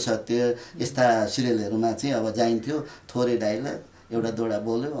 तितो सत्य यस्ता सिरियलहरूमा चाहिँ अब जाइन्थ्यो, थोरै डाइलग एउटा दुईवटा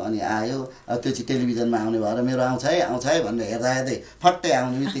बोल्यो अनि आयो। अब त्यो चाहिँ टेलिभिजनमा आउने भएर मेरो आउँछ है भनेर हेर्दा हेर्दै फट्टै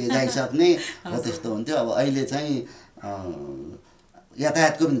आउने बित्तिकै जाइसक्ने हो, त्यस्तो हुन्थ्यो। अब अहिले चाहिँ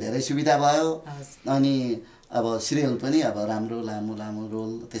यातायातको पनि धेरै सुविधा भयो अनि अब सिरियल पनि अब राम्रो लामो लामो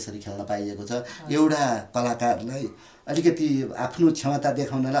रोल त्यसरी खेल्न पाइएको छ। एउटा कलाकारलाई अलिकति आफ्नो क्षमता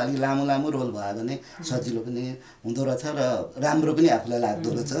देखाउनलाई अलिक लामो लामो रोल भयो भने सजिलो पनि हुँदो रहेछ र राम्रो पनि आफूलाई लाग्दो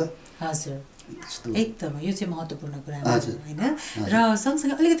रहेछ। हजुर एकदम यो चाहिँ महत्त्वपूर्ण कुरा होइन। र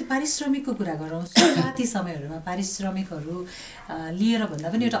सँगसँगै अलिकति पारिश्रमिकको कुरा गरौँ। सुरुवाती समयहरूमा पारिश्रमिकहरू लिएर भन्दा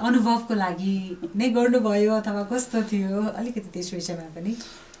पनि एउटा अनुभवको लागि नै गर्नुभयो अथवा कस्तो थियो, अलिकति त्यस विषयमा पनि।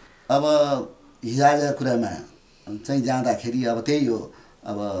 अब हिजोआजको कुरामा चाहिँ जाँदाखेरि अब त्यही हो,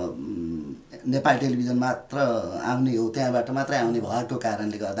 अब नेपाल टेलिभिजन मात्र आउने हो, त्यहाँबाट मात्रै आउने भएको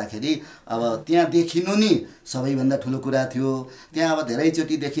कारणले गर्दाखेरि अब त्यहाँ देखिनु नि सबैभन्दा ठुलो कुरा थियो। त्यहाँ अब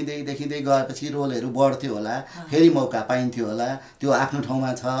धेरैचोटि देखिँदै देखिँदै गएपछि रोलहरू बढ्थ्यो होला, फेरि मौका पाइन्थ्यो होला, त्यो आफ्नो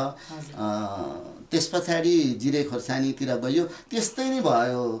ठाउँमा छ। त्यस पछाडि जिरे खोर्सानीतिर गयो, त्यस्तै नै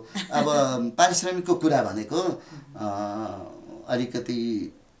भयो। अब पारिश्रमिकको कुरा भनेको अलिकति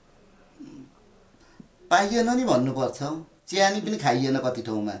पाइएन नि भन्नुपर्छ, च्यानी पनि खाइएन कति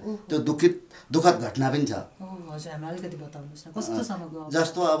ठाउँमा, त्यो दुःखद घटना पनि छ।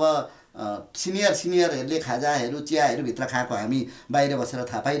 जस्तो अब सिनियरहरूले खाजाहरू चियाहरू भित्र खाएको हामी बाहिर बसेर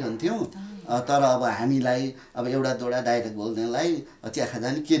थाहा पाइरहन्थ्यौँ, तर अब हामीलाई अब एउटा दुईवटा डाइरेक्ट बोल्नेलाई चिया खाजा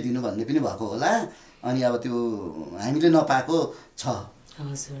नि के दिनु भन्ने पनि भएको होला अनि अब त्यो हामीले नपाएको छ।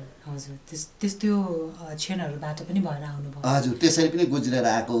 हजुर हजुर त्यो क्षणहरूबाट पनि भएर आउनुभयो। हजुर त्यसरी पनि गुज्रेर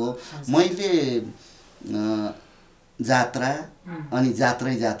आएको हो। मैले जात्रा अनि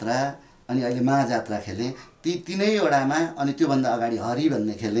जात्रा अनि अहिले महाजात्रा खेलेँ, ती तीनैवटामा। अनि त्योभन्दा अगाडि हरि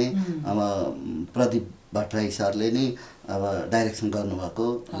भन्ने खेलेँ। अब प्रदीप भट्टराई सरले नै अब डाइरेक्सन गर्नुभएको,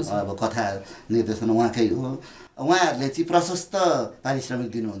 अब कथा निर्देशन उहाँकै हो। उहाँहरूले चाहिँ प्रशस्त पारिश्रमिक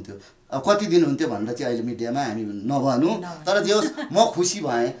दिनुहुन्थ्यो। अब कति दिनुहुन्थ्यो भनेर चाहिँ अहिले मिडियामा हामी नभनौँ, तर जे होस् म खुसी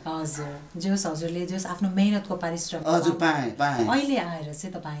भएँ। हजुरले आफ्नो मेहनतको पारिश्रमिक हजुर पाएँ। अहिले आएर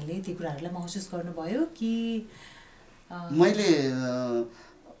चाहिँ तपाईँले ती कुराहरूलाई महसुस गर्नुभयो कि मैले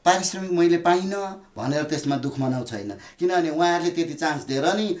पारिश्रमिक मैले पाइनँ भनेर त्यसमा दुःख मनाउ छैन, किनभने उहाँहरूले त्यति चान्स दिएर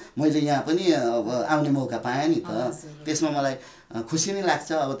नि मैले यहाँ पनि आउने मौका पाएँ नि त। त्यसमा मलाई खुसी नै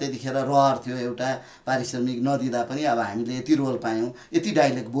लाग्छ। अब त्यतिखेर रहर थियो एउटा, पारिश्रमिक नदिँदा पनि अब हामीले यति रोल पायौँ, यति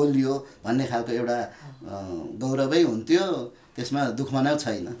डाइलेक्ट बोलियो भन्ने खालको एउटा गौरवै हुन्थ्यो, त्यसमा दुःख मनाउ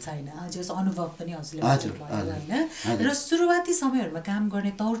छैन। अनुभव पनि हजुरले होइन। र सुरुवाती समयहरूमा काम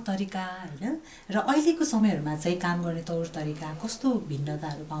गर्ने तौर तरिका होइन र अहिलेको समयहरूमा चाहिँ काम गर्ने तौर तरिका कस्तो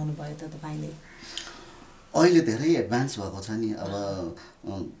भिन्नताहरू पाउनुभयो त तपाईँले? अहिले धेरै एडभान्स भएको छ नि। अब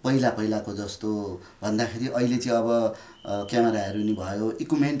पहिलाको जस्तो भन्दाखेरि अहिले चाहिँ अब क्यामेराहरू नि भयो,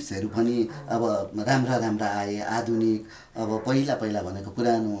 इक्विपमेन्ट्सहरू पनि अब राम्रा आए, आधुनिक। अब पहिला भनेको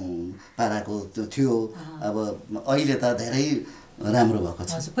पुरानो पाराको त्यो थियो। अब अहिले त धेरै राम्रो भएको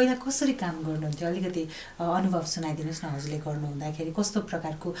छ। हजुर, पहिला कसरी काम गर्नुहुन्थ्यो? अलिकति अनुभव सुनाइदिनुहोस् न। हजुरले गर्नु हुँदाखेरि कस्तो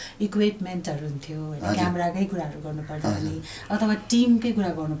प्रकारको इक्विपमेन्टहरू हुन्थ्यो होइन? क्यामेराकै कुराहरू गर्नुपर्दा पनि अथवा टिमकै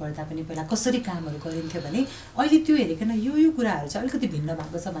कुरा गर्नुपर्दा पनि पहिला कसरी कामहरू गरिन्थ्यो भने अहिले त्यो हेरिकन यो कुराहरू चाहिँ अलिकति भिन्न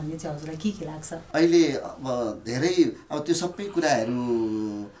भएको छ भन्ने चाहिँ हजुरलाई के लाग्छ? अहिले अब धेरै अब त्यो सबै कुराहरू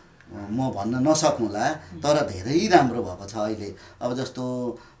म भन्न नसक्नुला, तर धेरै राम्रो भएको छ अहिले। अब जस्तो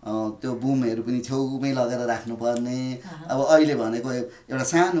त्यो बुमहरू पनि छेउमै लगेर राख्नुपर्ने। अब अहिले भनेको एउटा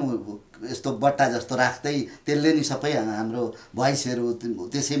सानो यस्तो बट्टा जस्तो राख्दै त्यसले नि सबै हाम्रो भोइसहरू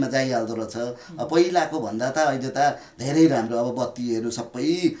त्यसैमा जाइहाल्दो रहेछ। पहिलाको भन्दा त अहिले त धेरै राम्रो। अब बत्तीहरू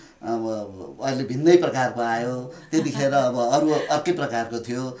सबै अब अहिले भिन्नै प्रकारको आयो। त्यतिखेर अब अरू अर्कै प्रकारको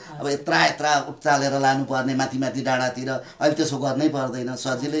थियो। अब यत्रा उचालेर लानुपर्ने माथि डाँडातिर, अहिले त्यसो गर्नै पर्दैन,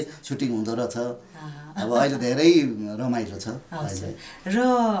 सजिलै सुटिङ हुँदो रहेछ। अब अहिले धेरै रमाइलो छ। र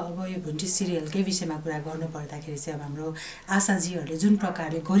अब यो भुन्टी सिरियलकै विषयमा कुरा गर्नुपर्दाखेरि चाहिँ अब हाम्रो आशाजीहरूले जुन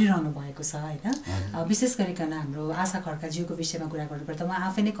प्रकारले गरिरहनु भएको छ होइन, विशेष गरिकन हाम्रो आशा खड्काज्यूको विषयमा कुरा गर्नुपर्दा उहाँ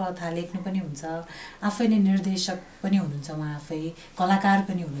आफै नै कथा लेख्नु पनि हुन्छ, आफै नै निर्देशक पनि हुनुहुन्छ, उहाँ आफै कलाकार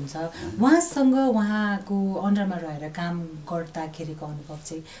पनि हुनुहुन्छ। उहाँसँग उहाँको अन्डरमा रहेर काम गर्दाखेरिको अनुभव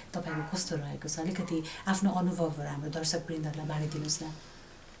चाहिँ तपाईँको कस्तो रहेको छ? अलिकति आफ्नो अनुभवहरू हाम्रो दर्शकवृन्दहरूलाई बाँडिदिनुहोस् न।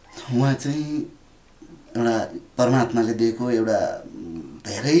 उहाँ चाहिँ एउटा परमात्माले दिएको एउटा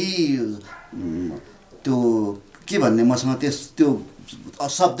धेरै त्यो के भन्ने, मसँग त्यो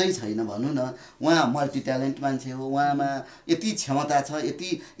शब्दै छैन भनौँ न। उहाँ मल्टी ट्यालेन्ट मान्छे हो। उहाँमा यति क्षमता छ, यति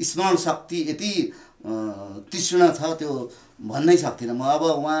स्मरण शक्ति, यति तृष्णा छ, त्यो भन्नै सक्दिनँ म।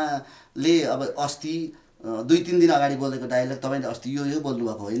 अब उहाँले अब अस्ति 2-3 दिन अगाडि बोलेको डाइलग तपाईँले अस्ति यो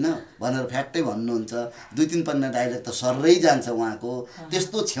बोल्नुभएको होइन भनेर फ्याट्टै भन्नुहुन्छ। 2-3 पन्ना डाइलग त सर्रै जान्छ उहाँको।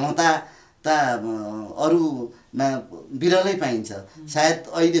 त्यस्तो क्षमता त अरूमा बिरलै पाइन्छ।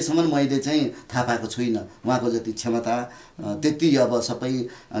 सायद अहिलेसम्म मैले चाहिँ थाहा पाएको छुइनँ उहाँको जति क्षमता, त्यति अब सबै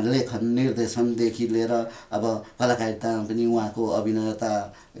लेखन निर्देशनदेखि लिएर अब कलाकारितामा पनि उहाँको अभिनयता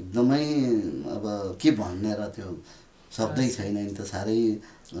एकदमै अब के भन्ने र त्यो शब्दै छैन नि त। साह्रै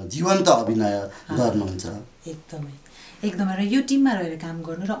जीवन्त अभिनय गर्नुहुन्छ। एकदमै। र यो टिममा रहेर काम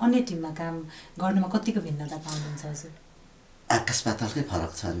गर्नु र अन्य टिममा काम गर्नुमा कतिको भिन्नता पाउनुहुन्छ हजुर? आकाश पातालकै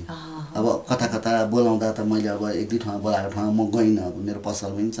फरक छ नि। अब कता बोलाउँदा त मैले अब 1-2 ठाउँ बोलाएको ठाउँमा म गइनँ। अब मेरो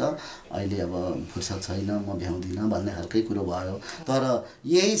पसल पनि छ, अहिले अब फुर्सद छैन, म भ्याउँदिनँ भन्ने खालकै कुरो भयो। तर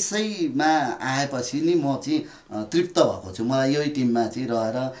यसैमा आएपछि नि म चाहिँ तृप्त भएको छु। मलाई यही टिममा चाहिँ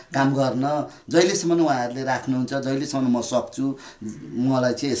रहेर काम गर्न जहिलेसम्म उहाँहरूले राख्नुहुन्छ, जहिलेसम्म म सक्छु,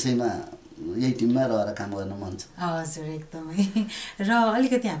 मलाई चाहिँ यसैमा यही टिममा रहेर काम गर्न मन छ। हजुर, एकदमै। र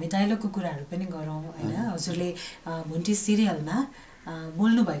अलिकति हामी डायलगको कुराहरू पनि गरौँ होइन? हजुरले भुन्टी सिरियलमा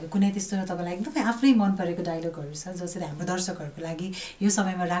बोल्नुभएको कुनै त्यस्तो तपाईँलाई एकदमै आफ्नै मन परेको डायलगहरू छ जसरी हाम्रो दर्शकहरूको लागि यो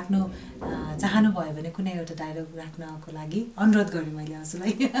समयमा राख्नु चाहनुभयो भने कुनै एउटा डायलग राख्नको लागि अनुरोध गरेँ मैले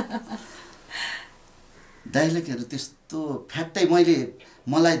हजुरलाई। डायलगहरू त्यस्तो फ्याट्टै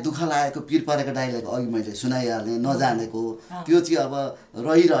मलाई दुःख लागेको पिर परेको डायलग अघि मैले सुनाइहालेँ, नजानेको त्यो चाहिँ अब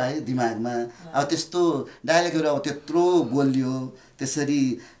रहिरहे दिमागमा। अब त्यस्तो डायलगहरू अब त्यत्रो बोलियो, त्यसरी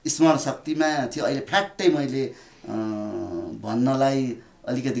स्मरण शक्तिमा चाहिँ अहिले फ्याट्टै मैले भन्नलाई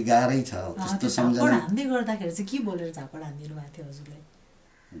अलिकति गाह्रै छ। त्यस्तो सम्झना हान्दै गर्दाखेरि चाहिँ के बोलेर झापड हान्दिनु भएको थियो हजुरले?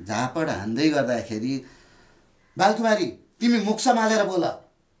 झापड हान्दै गर्दाखेरि बालकुमारी तिमी मुख सम्हालेर बोल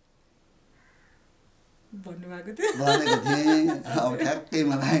भन्नुभएको थियो। भनेको थिएँ। अब ठ्याक्कै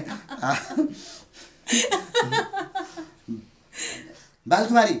मलाई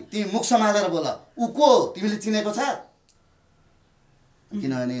बालकुमारी तिमी मुख सम्हालेर बोल, ऊ को तिमीले चिनेको छ?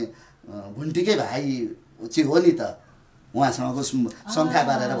 किनभने भुन्टीकै भाइ चाहिँ हो नि त, उहाँसँगको शङ्का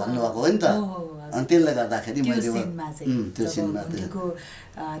गरेर भन्नुभएको हो नि त। अनि त्यसले गर्दाखेरि मैले त्यो सिनमा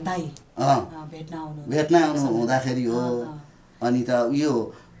भेट्न आउनु हुँदाखेरि हो। अनि त यो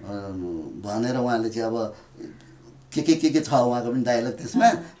भनेर उहाँले चाहिँ अब के छ उहाँको पनि डायलग त्यसमा।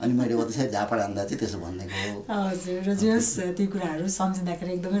 अनि मैले हो त्यसरी झापड हान्दा चाहिँ त्यसो भनेको हो। हजुर, र जस त्यो कुराहरू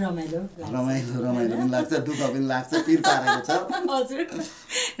सम्झिँदाखेरि एकदमै रमाइलो पनि लाग्छ, दुःख पनि लाग्छ, पिर पारेको छ। हजुर,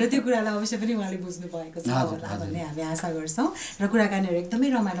 र त्यो कुरालाई अवश्य पनि उहाँले बुझ्नु भएको छ होला भन्ने हामी आशा गर्छौँ। र कुराकानीहरू एकदमै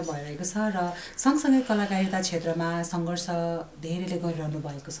रमाइलो भइरहेको छ। र सँगसँगै कलाकारिता क्षेत्रमा सङ्घर्ष धेरैले गरिरहनु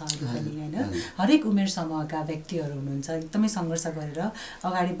भएको छ अहिले पनि होइन? हरेक उमेर समूहका व्यक्तिहरू हुनुहुन्छ, एकदमै सङ्घर्ष गरेर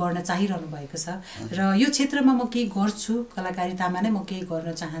अगाडि बढ्न चाहिरहनु भएको छ। र यो क्षेत्रमा म केही गर्छु, कलाकारितामा नै म केही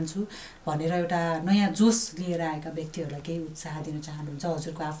गर्न चाहन्छु भनेर एउटा नयाँ जोस लिएर आएका व्यक्तिहरूलाई केही उत्साह दिन चाहनुहुन्छ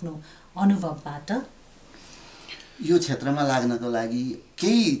हजुरको आफ्नो अनुभवबाट? यो क्षेत्रमा लाग्नको लागि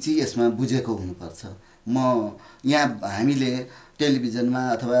केही चाहिँ यसमा बुझेको हुनुपर्छ। म यहाँ हामीले टेलिभिजनमा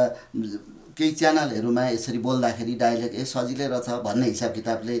अथवा केही च्यानलहरूमा यसरी बोल्दाखेरि डाइलेक्ट सजिलै रहेछ भन्ने हिसाब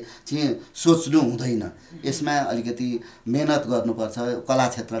किताबले चाहिँ सोच्नु हुँदैन। यसमा अलिकति मेहनत गर्नुपर्छ। कला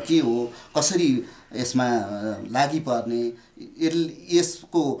क्षेत्र के हो, कसरी यसमा लागि पर्ने,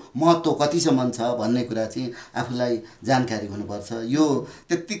 यसको महत्त्व कतिसम्म छ भन्ने कुरा चाहिँ आफूलाई जानकारी हुनुपर्छ। यो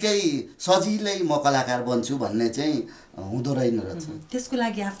त्यत्तिकै सजिलै म कलाकार बन्छु भन्ने चाहिँ हुँदो रहेछ। त्यसको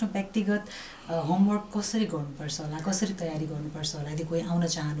लागि आफ्नो व्यक्तिगत होमवर्क कसरी गर्नुपर्छ होला, कसरी तयारी गर्नुपर्छ होला यदि कोही आउन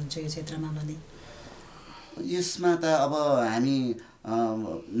चाहनुहुन्छ यो क्षेत्रमा भने? यसमा त अब हामी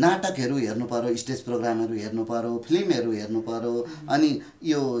नाटकहरू हेर्नु पर्यो, स्टेज प्रोग्रामहरू हेर्नु पर्यो, फिल्महरू हेर्नु पर्यो, अनि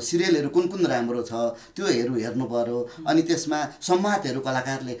यो सिरियलहरू कुन कुन राम्रो छ त्योहरू हेर्नु पर्यो। अनि त्यसमा संवादहरू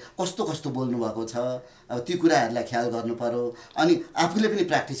कलाकारले कस्तो कस्तो बोल्नुभएको छ अब ती कुराहरूलाई ख्याल गर्नु पर्यो। अनि आफूले पनि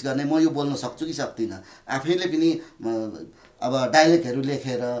प्र्याक्टिस गर्ने, म यो बोल्न सक्छु कि सक्दिनँ, आफैले पनि अब डाइलेक्टहरू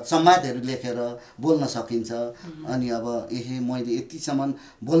लेखेर संवादहरू लेखेर बोल्न सकिन्छ। अनि अब मैले यतिसम्म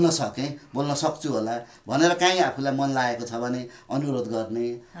बोल्न सकेँ, बोल्न सक्छु होला भनेर काहीँ आफूलाई मन लागेको छ भने अनुरोध गर्ने,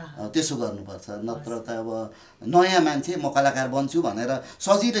 त्यसो गर्नुपर्छ। नत्र त अब नयाँ मान्छे म कलाकार बन्छु भनेर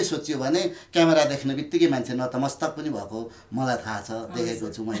सजिलै सोच्यो भने क्यामेरा देख्ने बित्तिकै मान्छे नतमस्तक पनि भएको मलाई थाहा छ,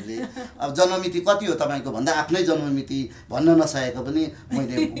 देखेको छु मैले। अब जन्ममिति कति हो तपाईँको भन्दा आफ्नै जन्ममिति भन्न नसकेको पनि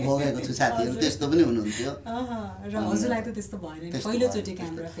मैले भोगेको छु। साथीहरू त्यस्तो पनि हुनुहुन्थ्यो।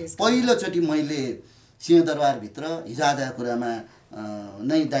 पहिलोचोटि मैले सिंहदरबारभित्र हिजो आजको कुरामा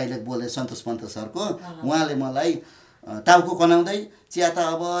नै डाइलेक्ट बोले सन्तोष पन्त सरको। उहाँले मलाई टाउको कनाउँदै चिया त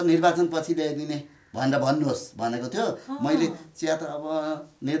अब निर्वाचनपछि ल्याइदिने भनेर भन्नुहोस् भनेको थियो। मैले चिया त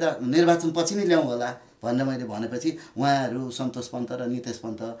अब निर्वाचनपछि नै ल्याउँ होला भनेर मैले भनेपछि उहाँहरू सन्तोष पन्त र नितेश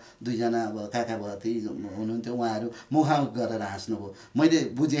पन्त दुईजना अब काका भती हुनुहुन्थ्यो, उहाँहरू मुखामुख गरेर हाँस्नुभयो।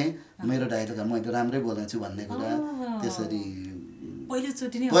 मैले बुझेँ मेरो डाइलग मैले राम्रै बोलेको छु भन्ने कुरा। त्यसरी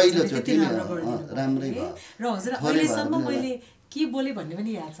पहिलोचोटि राम्रै भयो। र हजुर अहिलेसम्म मैले के बोले भन्ने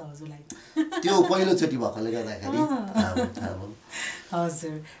पनि याद छ हजुरलाई? त्यो पहिलोचोटि भएकोले गर्दाखेरि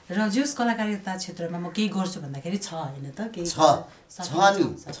हजुर। र जस कलाकारिता क्षेत्रमा म केही गर्छु भन्दाखेरि छ होइन त? केही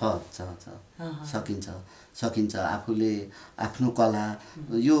सकिन्छ। आफूले आफ्नो कला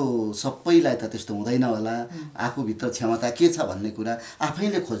यो सबैलाई त त्यस्तो हुँदैन होला। आफूभित्र क्षमता के छ भन्ने कुरा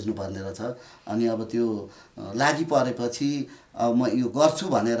आफैले खोज्नुपर्ने रहेछ। अनि अब त्यो लागि परेपछि अब म यो गर्छु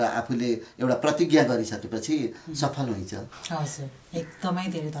भनेर आफूले एउटा प्रतिज्ञा गरिसकेपछि सफल हुन्छ। हजुर,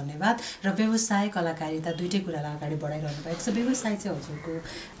 एकदमै धेरै धन्यवाद। र व्यवसाय कलाकारिता दुइटै कुरालाई अगाडि बढाइरहनु भएको छ। व्यवसाय चाहिँ हजुरको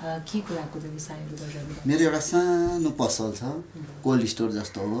के कुराको व्यवसायहरू गरिरहनु भएको? मेरो एउटा सानो पसल छ, कोल्ड स्टोर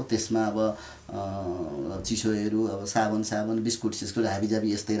जस्तो हो। त्यसमा अब चिसोहरू, अब साबुन बिस्कुट सिस्कुट हाबीजाबी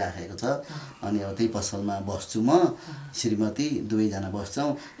यस्तै राखेको छ। अनि अब त्यही पसलमा बस्छु म, श्रीमती दुवैजना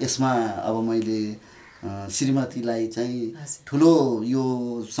बस्छौँ। यसमा अब मैले श्रीमतीलाई चाहिँ ठुलो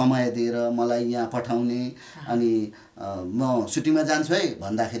यो समय दिएर मलाई यहाँ पठाउने, अनि म सुटिङमा जान्छु है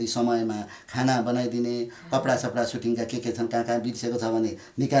भन्दाखेरि समयमा खाना बनाइदिने, कपडा सुटिङका के छन् कहाँ बिर्सेको छ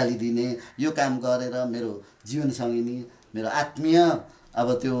भने निकालिदिने, यो काम गरेर मेरो जीवनसङ्गिनी, मेरो आत्मीय, अब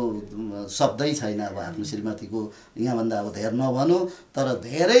त्यो शब्दै छैन अब आफ्नो श्रीमतीको यहाँभन्दा अब धेर नभनौँ, तर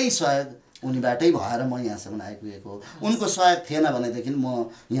धेरै सहयोग उनीबाटै भएर म यहाँसम्म आइपुगेको। उनको सहयोग थिएन भनेदेखि म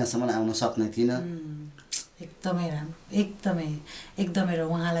यहाँसम्म आउन सक्ने थिइनँ। एकदमै राम्रो, एकदमै र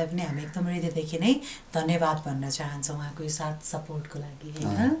उहाँलाई पनि हामी एकदम हृदयदेखि नै धन्यवाद भन्न चाहन्छौँ उहाँको यो साथ सपोर्टको लागि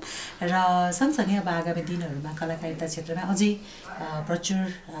होइन। र सँगसँगै अब आगामी दिनहरूमा कलाकारिता क्षेत्रमा अझै प्रचुर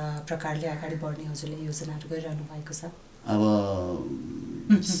प्रकारले अगाडि बढ्ने हजुरले योजनाहरू गरिरहनु भएको छ? अब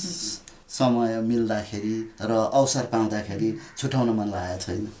समय मिल्दाखेरि र अवसर पाउँदाखेरि छुटाउन मन लागेको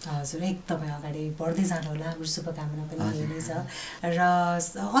छैन। हजुर, एकदमै अगाडि बढ्दै जानु होला, हाम्रो शुभकामना पनि यही नै छ। र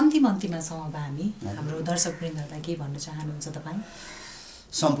अन्तिममा छौँ अब हामी, हाम्रो दर्शकवृन्दहरूलाई के भन्न चाहनुहुन्छ तपाईँ?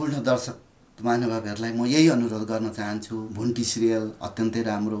 सम्पूर्ण दर्शक महानुभावहरूलाई म यही अनुरोध गर्न चाहन्छु, भुन्टी सिरियल अत्यन्तै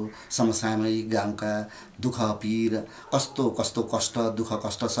राम्रो, समसामयिक गाउँका दुःख पीर, कस्तो कष्ट दुःख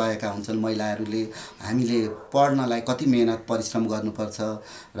कष्ट सहेका हुन्छन् महिलाहरूले। हामीले पढ्नलाई कति मेहनत परिश्रम गर्नुपर्छ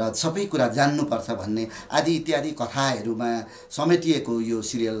र सबै कुरा जान्नुपर्छ भन्ने आदि इत्यादि कथाहरूमा समेटिएको यो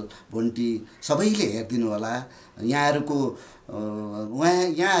सिरियल भुन्टी सबैले हेरिदिनु होला। यहाँहरूले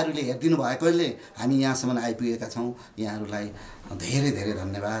हेरिदिनु भएकोले हामी यहाँसम्म आइपुगेका छौँ। यहाँहरूलाई धेरै धेरै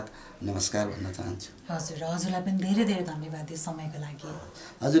धन्यवाद, नमस्कार भन्न चाहन्छु। हजुर, हजुरलाई पनि धेरै धेरै धन्यवाद यो समयको लागि।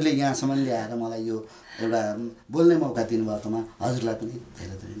 हजुरले यहाँसम्म ल्याएर मलाई यो एउटा बोल्ने मौका दिनुभएकोमा हजुरलाई पनि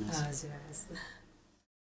धेरै धेरै नमस्कार। हजुर।